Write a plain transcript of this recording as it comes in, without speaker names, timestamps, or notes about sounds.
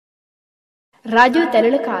Radio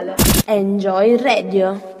Telelocale. Enjoy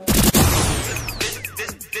Radio.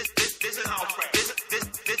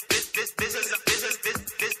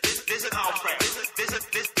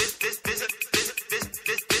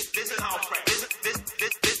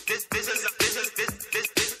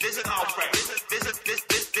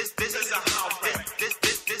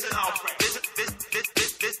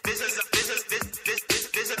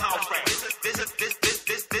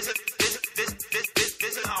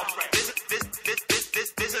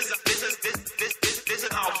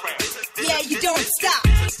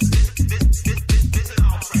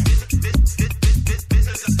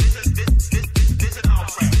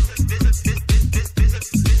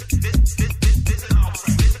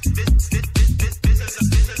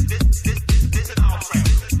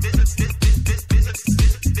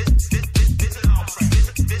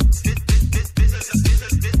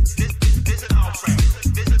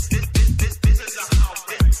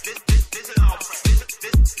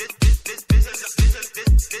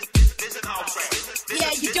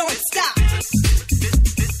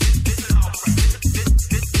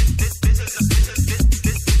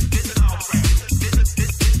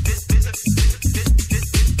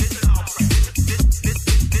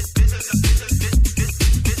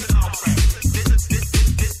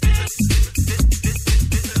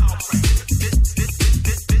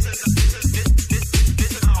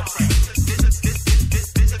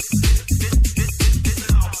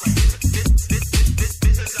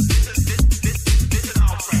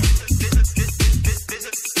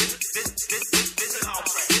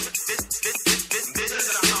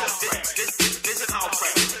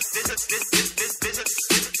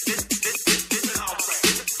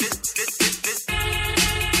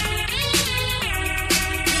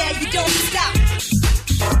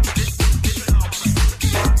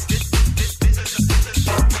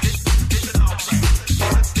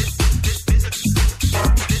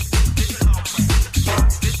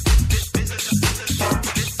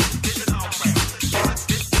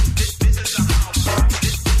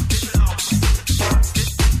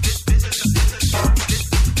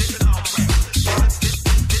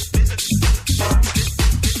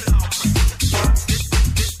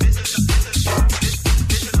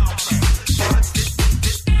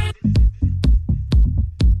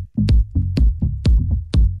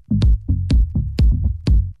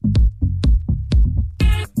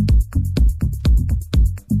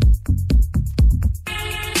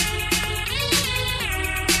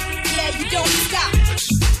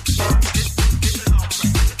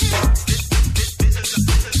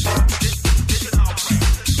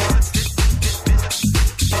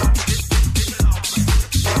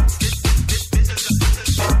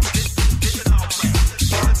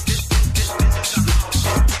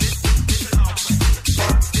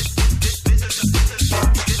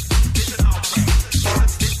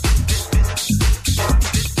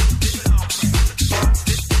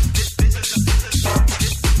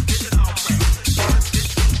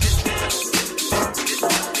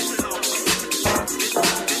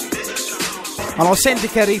 Ma lo senti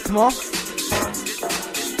che ritmo?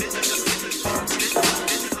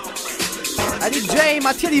 La DJ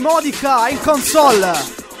Mattia Di Modica in console.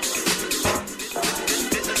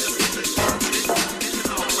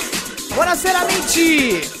 Buonasera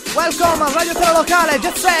amici, welcome a Radio Telelocale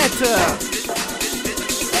Jet Set.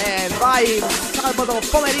 E vai, sabato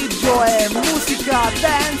pomeriggio e musica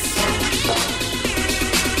dance.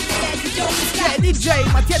 C'è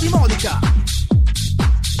DJ Mattia Di Modica.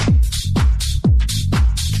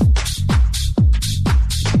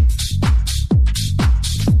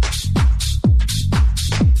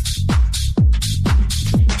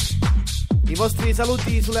 I vostri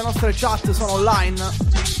saluti sulle nostre chat sono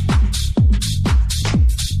online.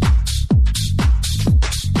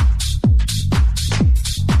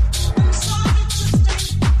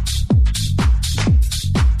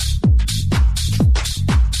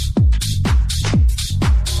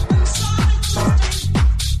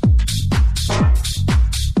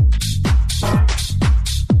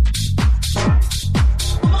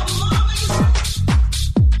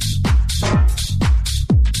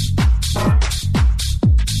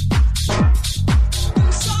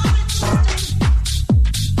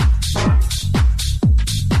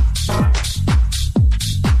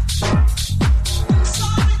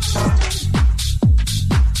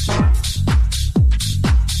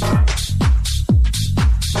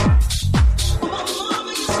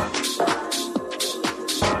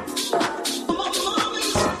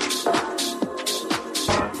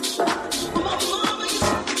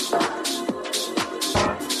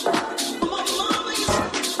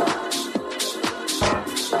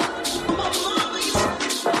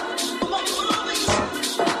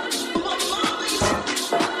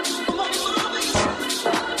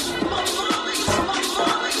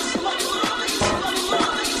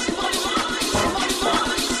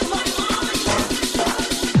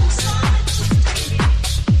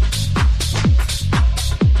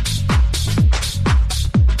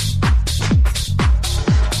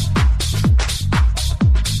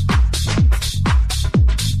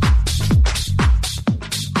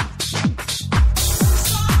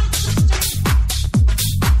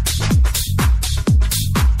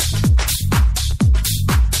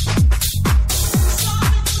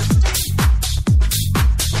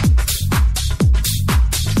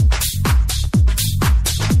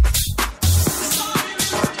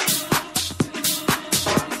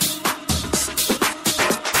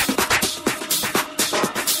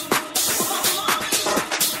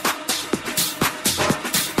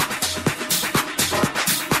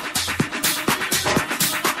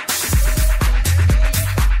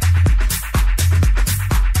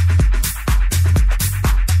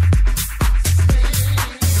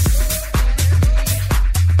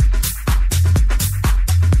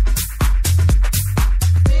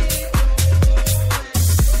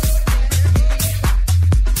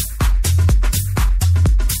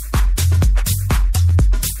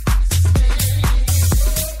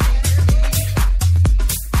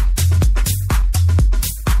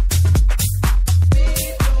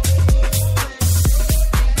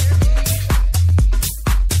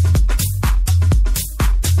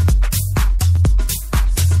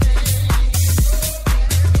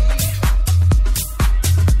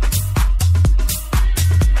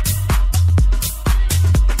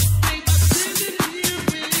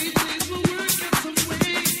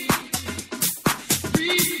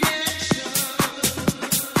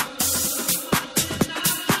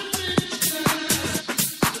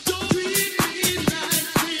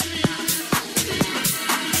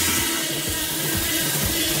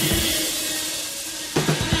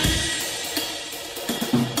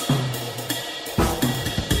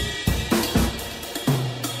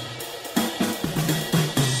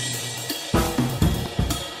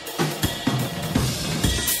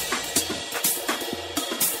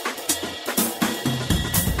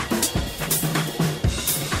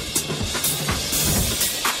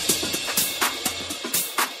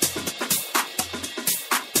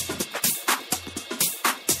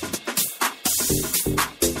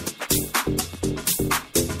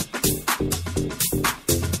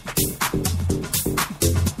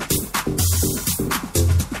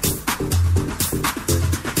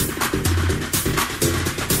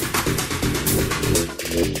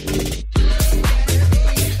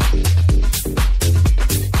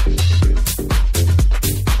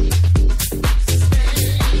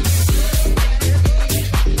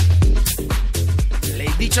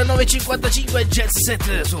 19.55 Jet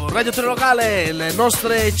Set su Radio Tele Locale. Le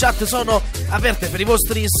nostre chat sono aperte per i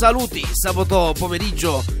vostri saluti. Sabato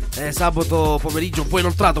pomeriggio un po'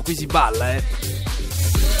 inoltrato, qui si balla, E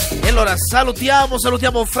allora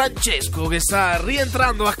salutiamo Francesco che sta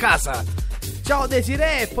rientrando a casa. Ciao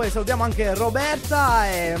Desiree, e poi salutiamo anche Roberta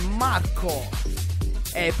e Marco.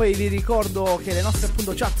 E poi vi ricordo che le nostre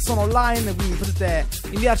appunto chat sono online, quindi potete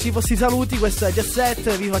inviarci i vostri saluti. Questo è Jet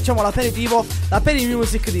Set, vi facciamo l'aperitivo, la Peri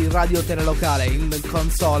Music di Radio Tele Locale, in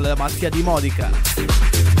console Mattia Di Modica.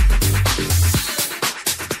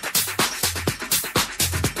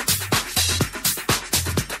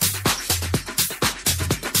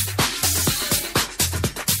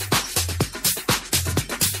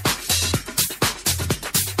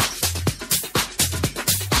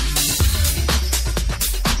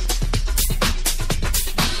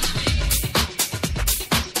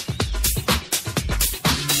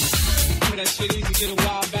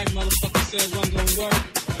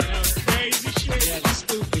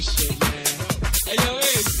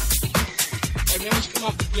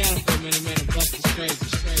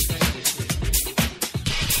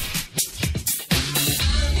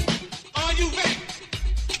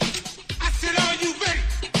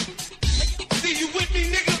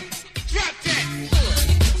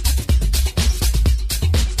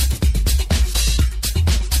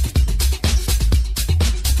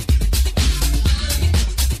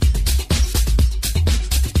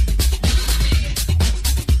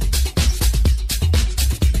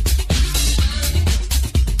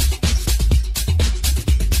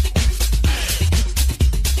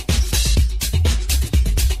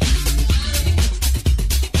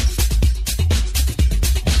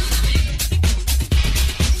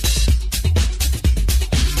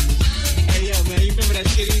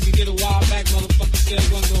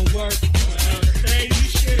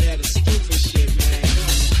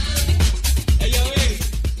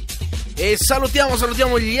 E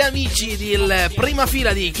salutiamo gli amici di prima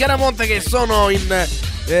fila di Chiaramonte che sono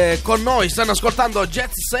con noi, stanno ascoltando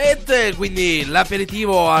Jet Set, quindi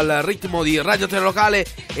l'aperitivo al ritmo di Radio Tele Locale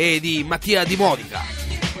e di Mattia Di Modica.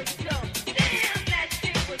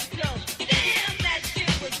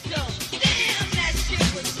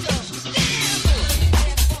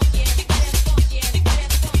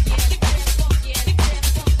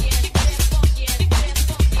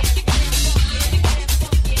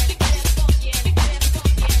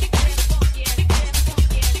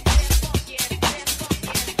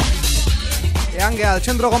 Anche al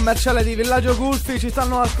centro commerciale di Villaggio Gulfi ci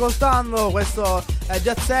stanno ascoltando. Questo è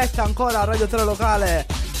Jet Set, ancora a Radio Tele Locale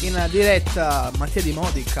in diretta. Mattia Di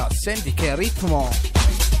Modica, senti che ritmo.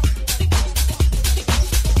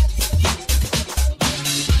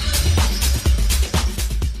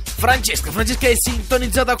 Francesca è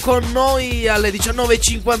sintonizzata con noi alle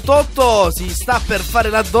 19.58, si sta per fare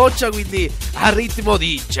la doccia, quindi al ritmo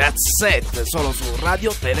di Jet Set solo su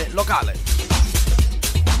Radio Tele Locale.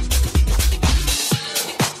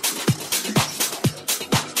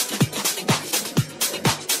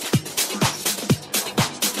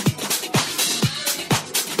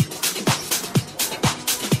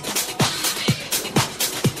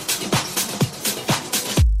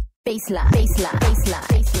 Baseline.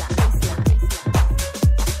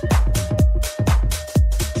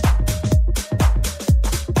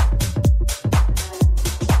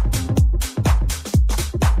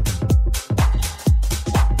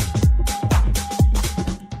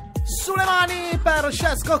 Sulle mani per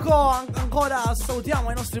Scescoco. Ancora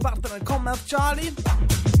salutiamo i nostri partner commerciali.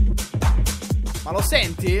 Ma lo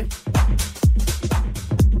senti?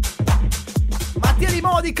 Mattia Di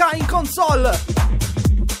Modica in console.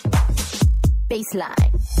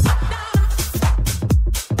 Baseline.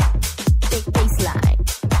 Big baseline.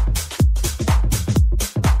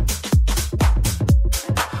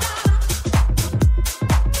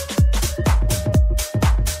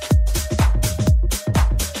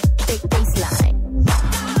 Big baseline.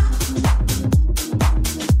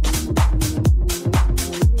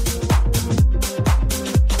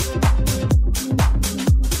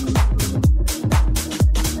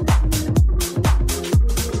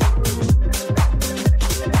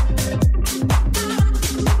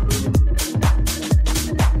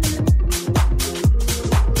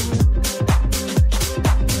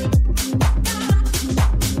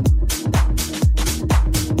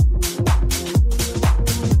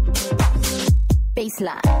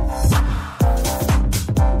 Baseline.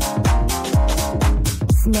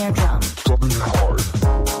 Snare drum. Dropping it hard.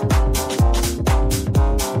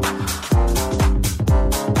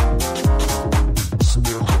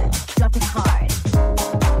 Snare drum. Drop it hard.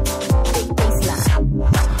 Big baseline.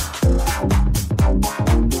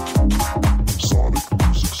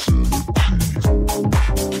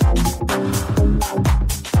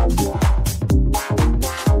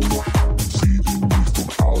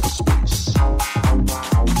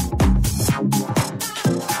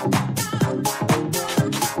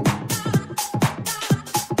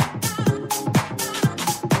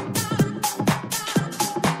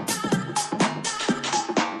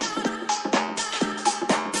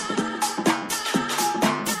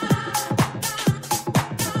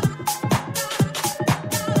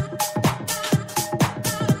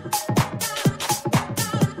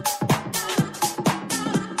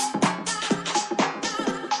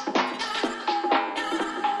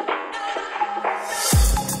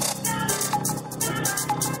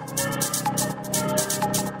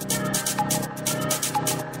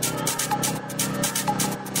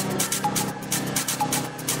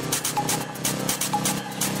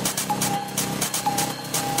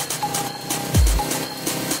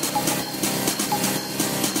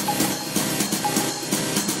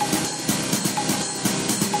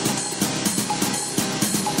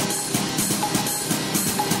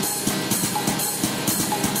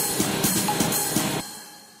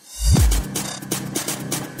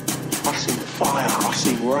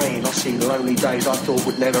 rain. I've seen lonely days I thought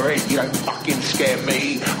would never end. You don't fucking scare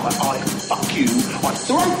me. I fuck you. I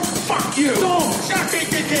throat fuck you. Dog, suck it,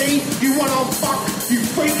 Dickie. You wanna fuck? You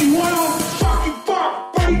freak. You wanna fuck?